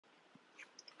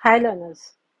Hi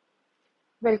learners,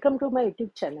 welcome to my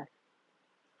YouTube channel.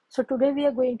 So today we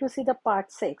are going to see the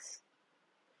part 6.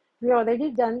 We already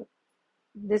done,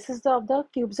 this is of the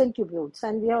cubes and cube roots,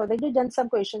 and we have already done some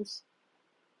questions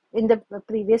in the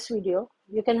previous video.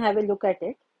 You can have a look at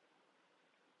it.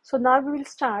 So now we will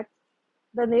start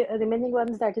the remaining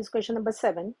ones, that is question number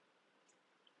 7.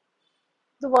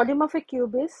 The volume of a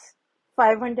cube is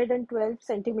 512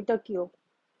 centimeter cube.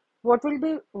 What will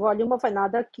be volume of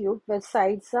another cube where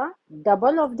sides are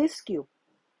double of this cube?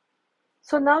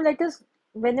 So now let us,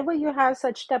 whenever you have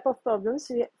such type of problems,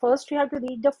 first you have to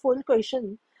read the full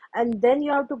question and then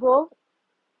you have to go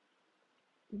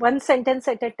one sentence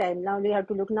at a time. Now you have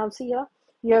to look, now see here,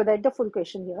 you have read the full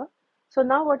question here. So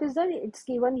now what is that? It's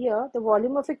given here, the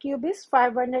volume of a cube is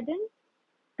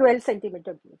 512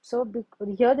 centimeter cube. So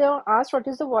here they are asked what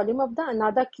is the volume of the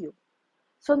another cube.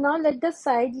 So now let the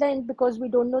side length, because we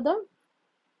don't know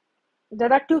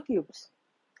there are two cubes.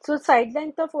 So side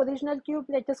length of original cube,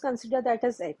 let us consider that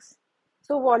as x.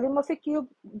 So volume of a cube,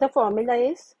 the formula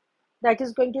is that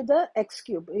is going to the x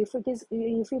cube. If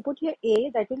you put here a,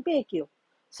 that will be a cube.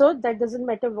 So that doesn't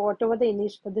matter whatever the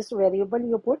initial this variable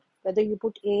you put, whether you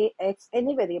put a, x,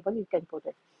 any variable you can put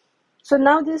it. So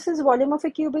now this is volume of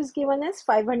a cube is given as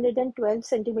 512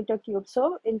 centimeter cube.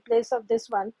 So in place of this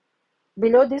one,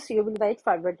 below this you will write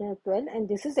 512 and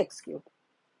this is x cube.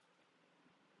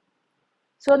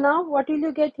 So now what will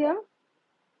you get here?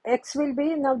 X will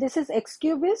be, now this is x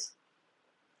cube is,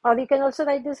 or you can also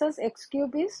write this as x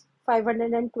cube is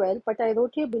 512, but I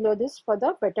wrote here below this for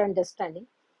the better understanding.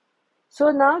 So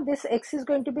now this x is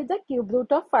going to be the cube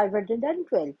root of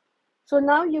 512. So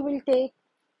now you will take,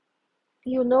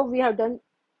 we have done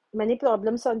many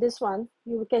problems on this one.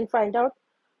 You can find out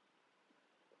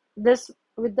this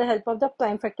with the help of the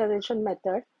prime factorization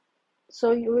method.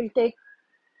 So you will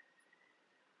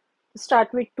start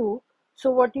with 2.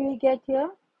 So what you will get here?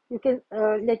 You can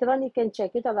later on you can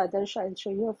check it, or rather I'll show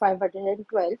you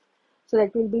 512. So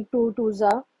that will be 2 2s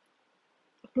are,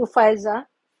 2 5s are,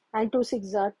 and 2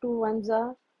 6s are, 2 1s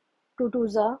are, 2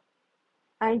 2s are,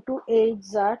 and 2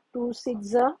 8s are, 2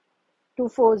 6s are, 2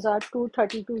 4s are, 2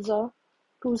 32s are,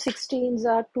 2 16s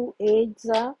are, 2 8s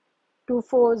are, 2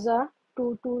 4s are,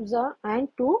 2 2s are, and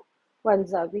 2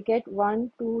 1s are. We get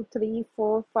 1 2 3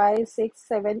 4 5 6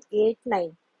 7 8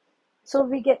 9. So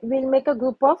we'll make a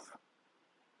group of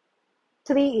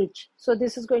 3 each. So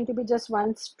this is going to be just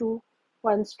 1s, 2,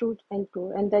 1s, 2, and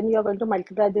 2. And then you are going to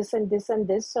multiply this and this and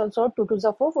this. So 2 2s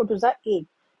are 4, 4 2s are 8.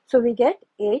 So we get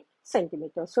 8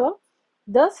 centimeters. So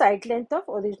the side length of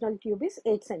original cube is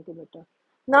 8 centimeters.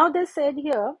 Now they said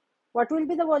here, what will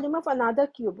be the volume of another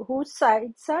cube whose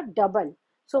sides are double?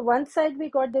 So one side we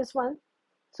got this one.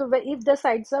 So if the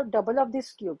sides are double of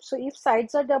this cube. So if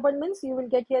sides are double means you will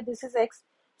get here, this is x.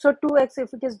 So 2x,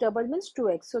 if it is double means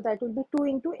 2x. So that will be 2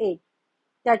 into 8.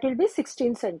 That will be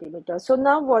 16 centimeters. So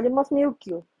now volume of new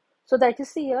cube. So that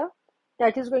is here.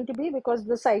 That is going to be, because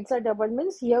the sides are double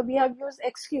means here we have used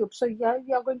x cube. So here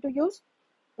you are going to use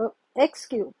x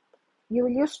cube. You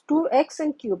will use 2x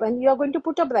and cube, and you are going to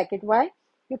put a bracket. Why?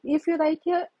 If you write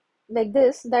here like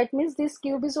this, that means this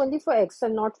cube is only for x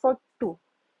and not for 2.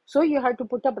 So you have to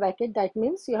put a bracket. That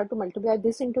means you have to multiply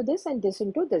this into this and this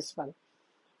into this one.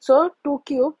 So 2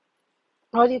 cube,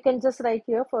 or you can just write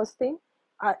here first thing.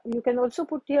 You can also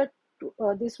put here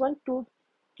this one 2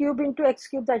 cube into x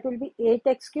cube, that will be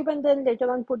 8x cube, and then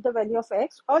later on put the value of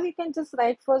x, or you can just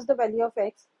write first the value of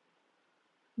x,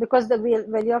 because the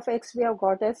value of x we have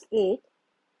got as 8.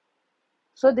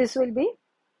 So this will be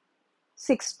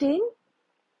 16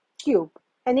 cube.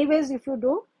 Anyways, if you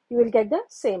do, you will get the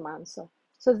same answer.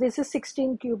 So this is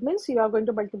 16 cube means you are going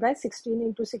to multiply 16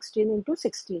 into 16 into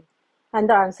 16. And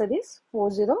the answer is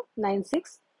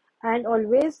 4096. And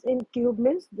always in cube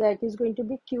means that is going to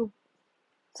be cube,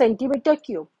 centimeter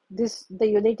cube. The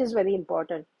unit is very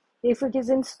important. If it is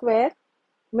in square,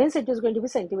 means it is going to be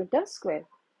centimeter square.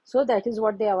 So that is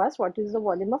what they have asked, what is the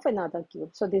volume of another cube.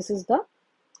 So this is the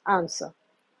answer.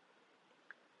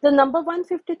 The number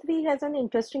 153 has an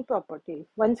interesting property.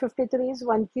 153 is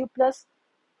 1 cube plus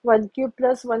 1 cube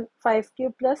plus 5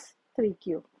 cube plus 3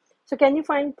 cube. So can you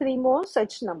find 3 more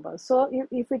such numbers? So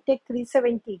if we take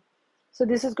 370, so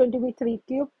this is going to be 3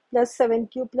 cube plus 7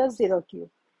 cube plus 0 cube.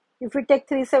 If we take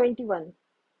 371,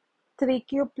 3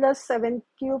 cube plus 7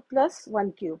 cube plus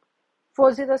 1 cube.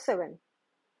 407,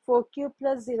 4 cube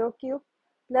plus 0 cube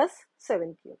plus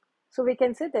 7 cube. So we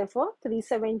can say therefore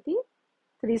 370,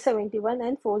 371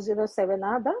 and 407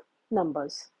 are the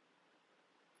numbers.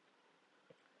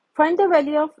 Find the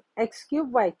value of x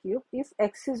cube, y cube if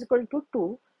x is equal to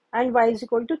 2 and y is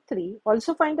equal to 3.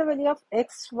 Also find the value of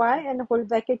x, y and whole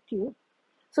bracket cube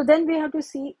So then we have to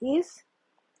see is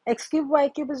x cube y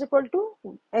cube is equal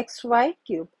to xy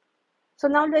cube. So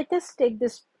now let us take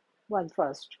this one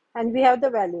first, and we have the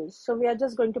values. So we are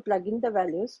just going to plug in the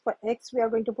values. For x, we are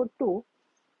going to put 2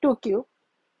 cube.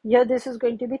 Here this is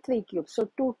going to be 3 cube. So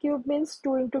 2 cube means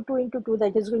 2 into 2 into 2,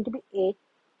 that is going to be 8.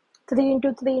 3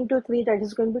 into 3 into 3, that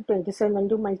is going to be 27. When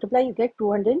you multiply, you get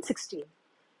 216.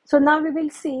 So now we will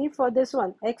see for this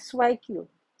one, xy cube.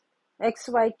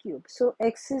 Xy cube. So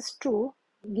x is 2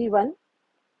 given,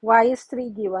 y is 3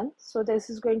 given. So this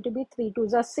is going to be 3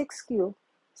 2s are 6 cube.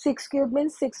 6 cube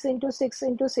means 6 into 6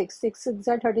 into 6. 6 6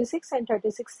 are 36 and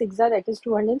 36 6 are, that is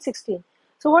 216.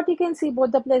 So what you can see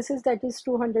both the places, that is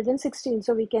 216.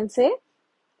 So we can say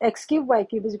x cube y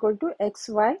cube is equal to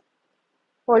xy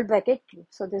whole bracket cube.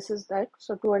 So this is that.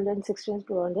 So 216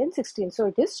 216. So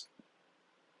it is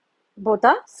both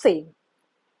are same.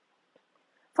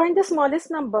 Find the smallest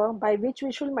number by which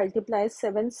we should multiply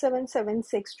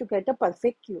 7776 to get a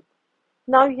perfect cube.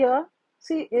 Now here,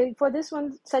 see, for this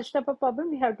one, such type of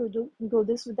problem, we have to do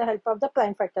this with the help of the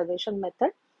prime factorization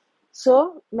method.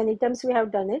 So many times we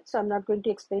have done it. So I'm not going to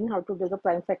explain how to do the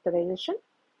prime factorization.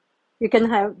 You can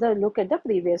have the look at the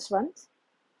previous ones.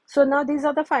 So now these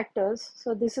are the factors.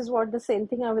 So this is what the same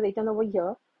thing I've written over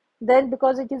here. Then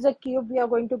because it is a cube, we are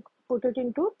going to put it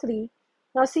into 3.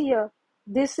 Now see here,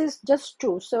 this is just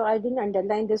 2. So I didn't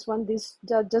underline this one. These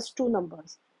are just 2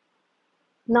 numbers.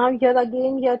 Now here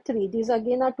again, here 3. These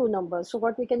again are 2 numbers. So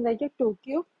what we can write it, 2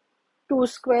 cube, 2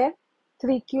 square,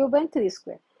 3 cube and 3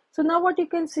 square. So now what you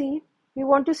can see, we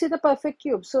want to see the perfect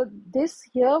cube. So this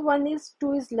here 1 is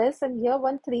 2 is less and here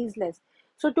 1 3 is less.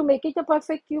 So to make it a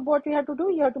perfect cube, what we have to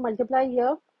do, you have to multiply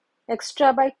here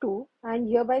extra by 2 and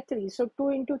here by 3. So 2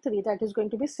 into 3, that is going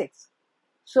to be 6.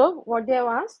 So what they have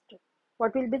asked,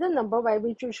 what will be the number by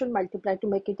which you should multiply to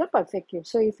make it a perfect cube.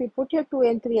 So if you put here 2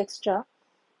 and 3 extra,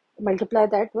 multiply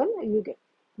that one, you get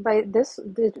by this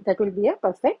that will be a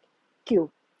perfect cube.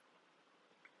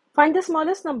 Find the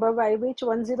smallest number by which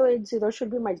 1080 should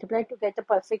be multiplied to get a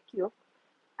perfect cube,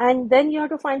 and then you have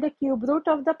to find the cube root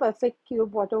of the perfect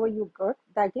cube, whatever you got,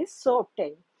 that is so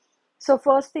obtained. So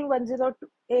first thing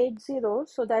 1080,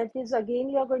 so that is again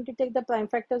you are going to take the prime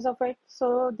factors of it.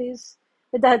 So these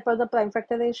with the help of the prime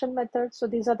factorization method. So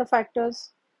these are the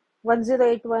factors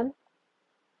 1081.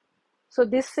 So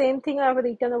this same thing I have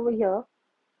written over here,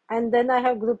 and then I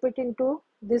have grouped it into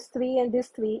this 3 and this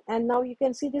 3, and now you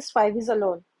can see this 5 is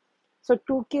alone. So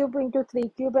 2 cube into 3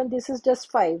 cube, and this is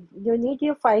just 5. You need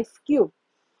here 5 cube.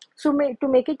 So to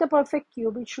make it a perfect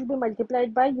cube, it should be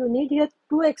multiplied by, you need here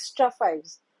 2 extra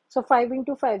 5s. So 5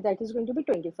 into 5, that is going to be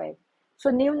 25. So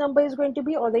new number is going to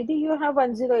be, already you have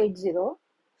 1080.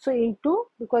 So into,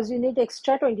 because you need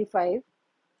extra 25.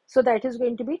 So that is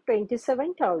going to be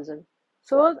 27,000.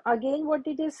 So again, what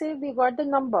did they say? We got the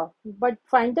number, but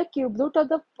find the cube root of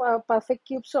the perfect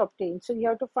cubes to obtain. So you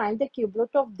have to find the cube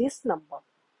root of this number.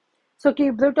 So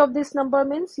cube root of this number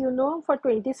means, you know, for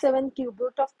 27, cube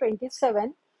root of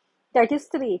 27, that is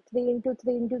 3. 3 into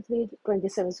 3 into 3,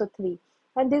 27. So 3.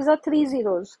 And these are 3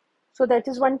 zeros. So that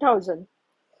is 1000.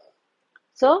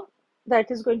 So that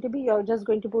is going to be, you're just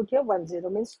going to put here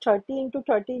 10, means 30 into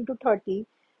 30 into 30.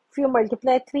 If you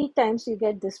multiply 3 times, you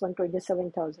get this one,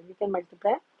 27,000. You can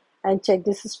multiply and check.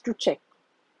 This is to check.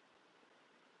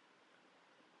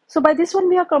 So by this one,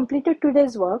 we have completed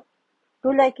today's work.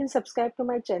 Do like and subscribe to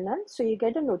my channel so you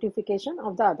get a notification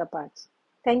of the other parts.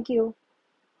 Thank you.